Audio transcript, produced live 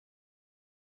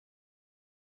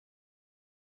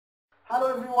Hello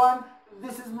everyone,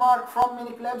 this is Mark from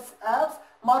Cleps Apps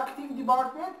Marketing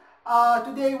Department.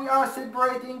 Today we are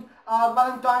celebrating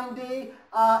Valentine Day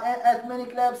at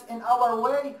Cleps in our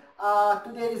way.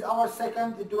 Today is our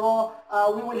second draw.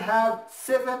 We will have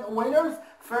 7 winners.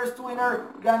 First winner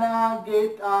gonna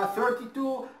get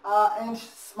 32-inch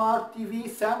smart TV,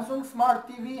 Samsung smart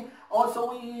TV. Also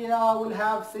we will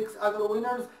have 6 other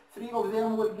winners. 3 of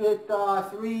them will get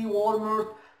 3 Walmart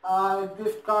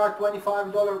gift card,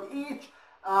 $25 each.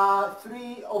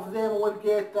 3 of them will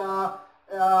get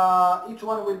each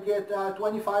one will get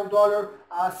 $25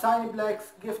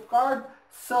 Cineplex gift card.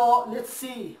 So let's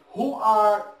see who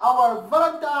are our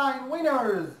Valentine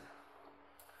winners.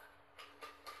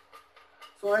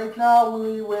 So right now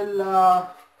we will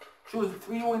choose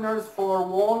 3 winners for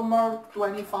Walmart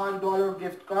 $25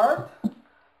 gift card.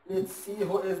 Let's see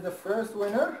who is the first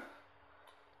winner.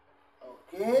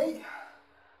 Okay.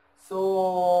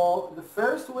 So the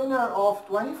first winner of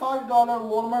 $25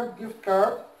 Walmart gift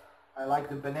card, I like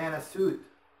the banana suit.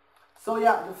 So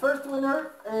yeah, the first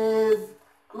winner is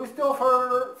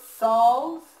Christopher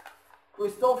Sals.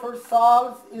 Christopher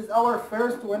Sals is our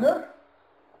first winner.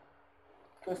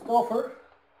 Christopher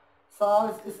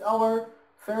Sals is our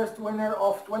first winner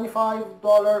of $25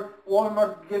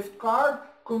 Walmart gift card.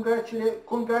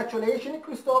 Congratulations,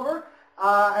 Christopher,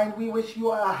 and we wish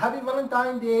you a happy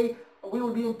Valentine Day. We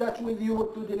will be in touch with you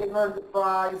to deliver the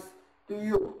prize to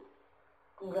you.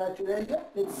 Congratulations.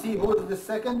 Let's see who is the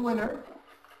second winner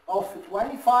of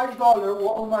 $25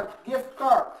 Walmart gift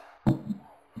card.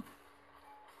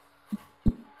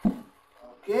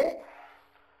 Okay.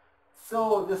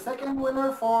 So the second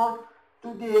winner for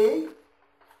today,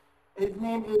 his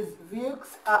name is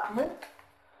Vix Ahmed.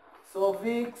 So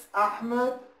Vix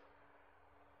Ahmed,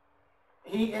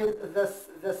 he is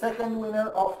the second winner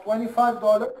of $25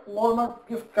 Walmart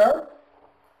gift card.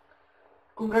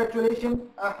 Congratulations,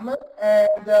 Ahmed,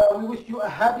 and we wish you a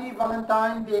happy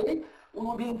Valentine Day. We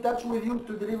will be in touch with you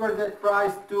to deliver that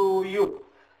prize to you.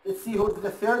 Let's see who's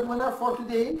the third winner for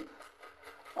today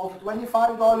of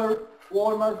 $25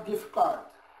 Walmart gift card.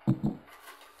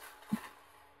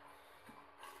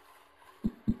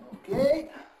 Okay,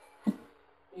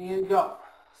 here you go.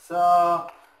 So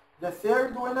the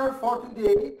third winner for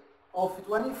today of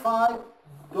 $25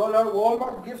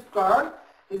 Walmart gift card,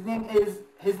 his name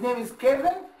is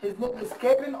Kevin. His name is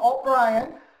Kevin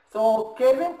O'Brien. So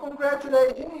Kevin,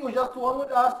 congratulations, you just won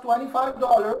with us $25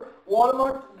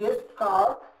 Walmart gift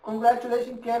card.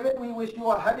 Congratulations, Kevin. We wish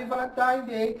you a happy Valentine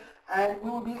Day, and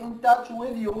we will be in touch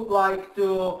with you like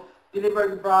to deliver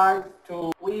the prize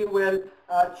to. We will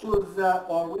choose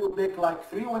or we will pick like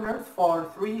 3 winners for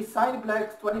 3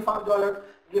 Cineplex $25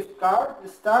 gift card.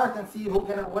 Let's start and see who's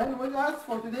gonna win with us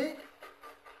for today.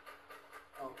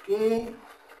 Okay.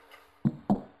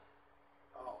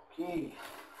 Okay.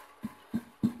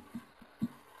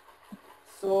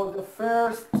 So the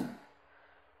first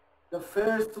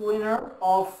winner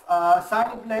of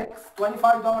Cineplex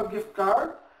 $25 gift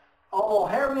card. Oh,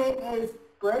 her name is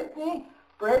Brittany.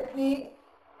 Brittany,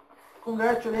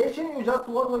 congratulations, you just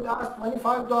won with us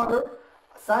 $25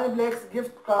 Cineplex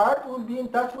gift card. We'll be in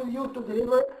touch with you to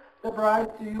deliver the prize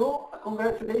to you.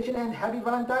 Congratulations and happy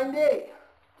Valentine Day.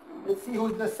 Let's see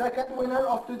who's the second winner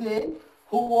of today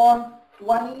who won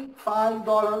 $25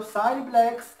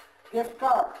 Cineplex gift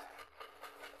card.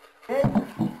 Okay.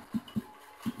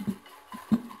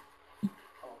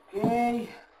 Okay.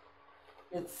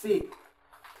 Let's see.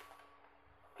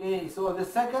 Okay, so the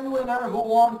second winner who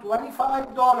won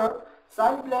 $25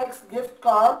 Cineplex gift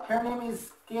card, her name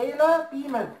is Kayla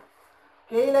Beeman.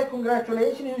 Kayla,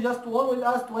 congratulations, you just won with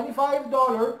us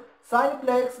 $25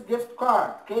 Cineplex gift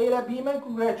card. Kayla Beeman,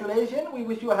 congratulations. We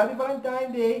wish you a happy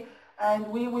Valentine Day, and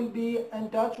we will be in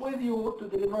touch with you to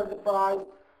deliver the prize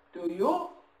to you.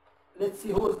 Let's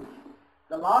see who's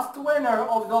the last winner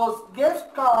of those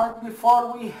gift cards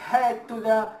before we head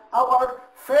to our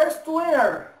first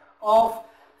winner of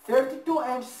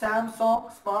 32-inch Samsung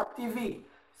Smart TV.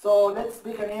 So let's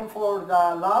pick a name for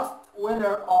the last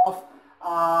winner of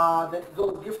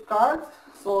those gift cards.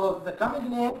 So the coming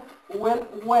name will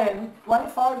win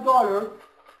 $25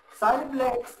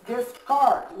 Cineplex gift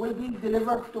card. Will be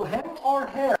delivered to him or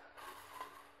her.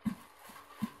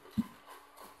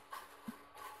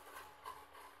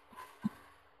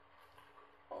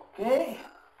 Okay.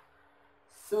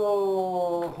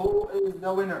 So who is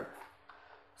the winner?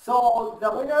 So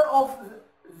the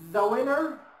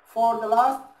winner for the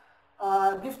last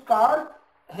gift card,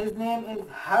 his name is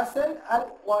Hassan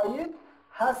Al-Wayed.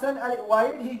 Hassan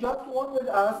Al-Wayed, he just won with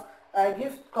us a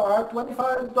gift card,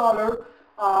 $25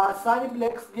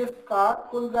 Cineplex gift card.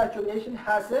 Congratulations,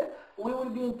 Hassan. We will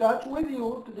be in touch with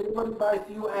you to deliver it by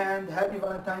to you, and happy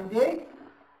Valentine's Day.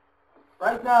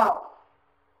 Right now,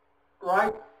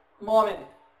 right moment.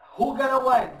 Who gonna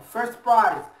win? First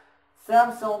prize,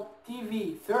 Samsung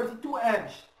TV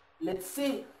 32-inch. Let's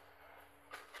see.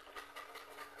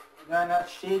 Gonna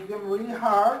shake them really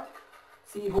hard.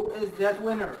 See who is that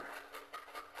winner.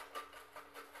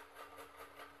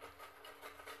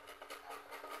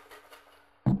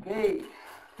 Okay.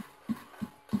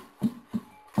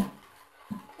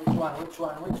 Which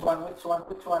one?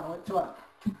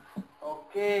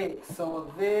 Okay,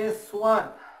 so this one.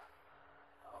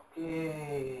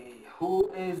 Okay,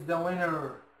 who is the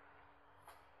winner?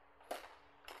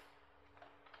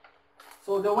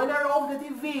 So the winner of the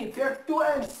TV,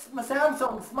 32-inch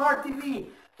Samsung Smart TV,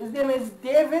 his name is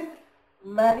David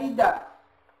Marida.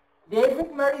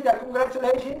 David Marida,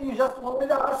 congratulations, you just won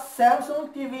with us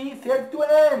Samsung TV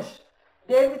 32-inch.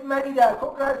 David Marida,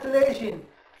 congratulations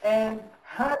and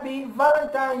happy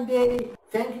Valentine's Day.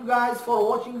 Thank you guys for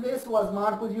watching. This was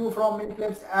Mark with you from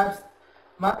Cleps Apps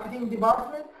Marketing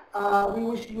Department. We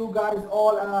wish you guys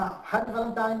all a happy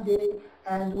Valentine's Day,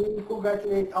 and we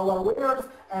congratulate our winners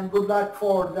and good luck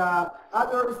for the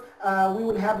others. We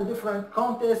will have a different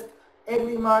contest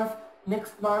every month.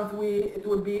 Next month it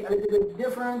will be a little bit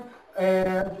different.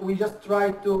 We just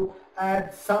try to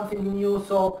add something new,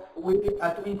 so we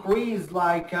to increase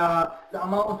like the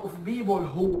amount of people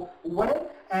who win,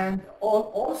 and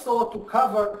also to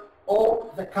cover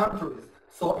all the countries.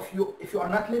 So if you are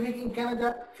not living in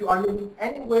Canada, if you are living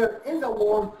anywhere in the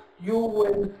world, you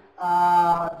will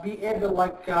be able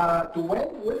like to win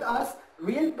with us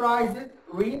real prizes,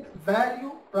 real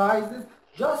value prizes,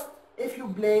 just if you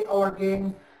play our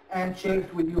games and share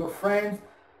it with your friends.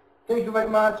 Thank you very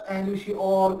much, and wish you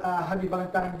all a happy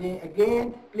Valentine's Day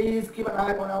again. Please keep an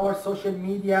eye on our social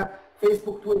media,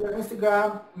 Facebook, Twitter,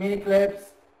 Instagram, mini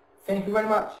clips. Thank you very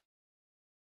much.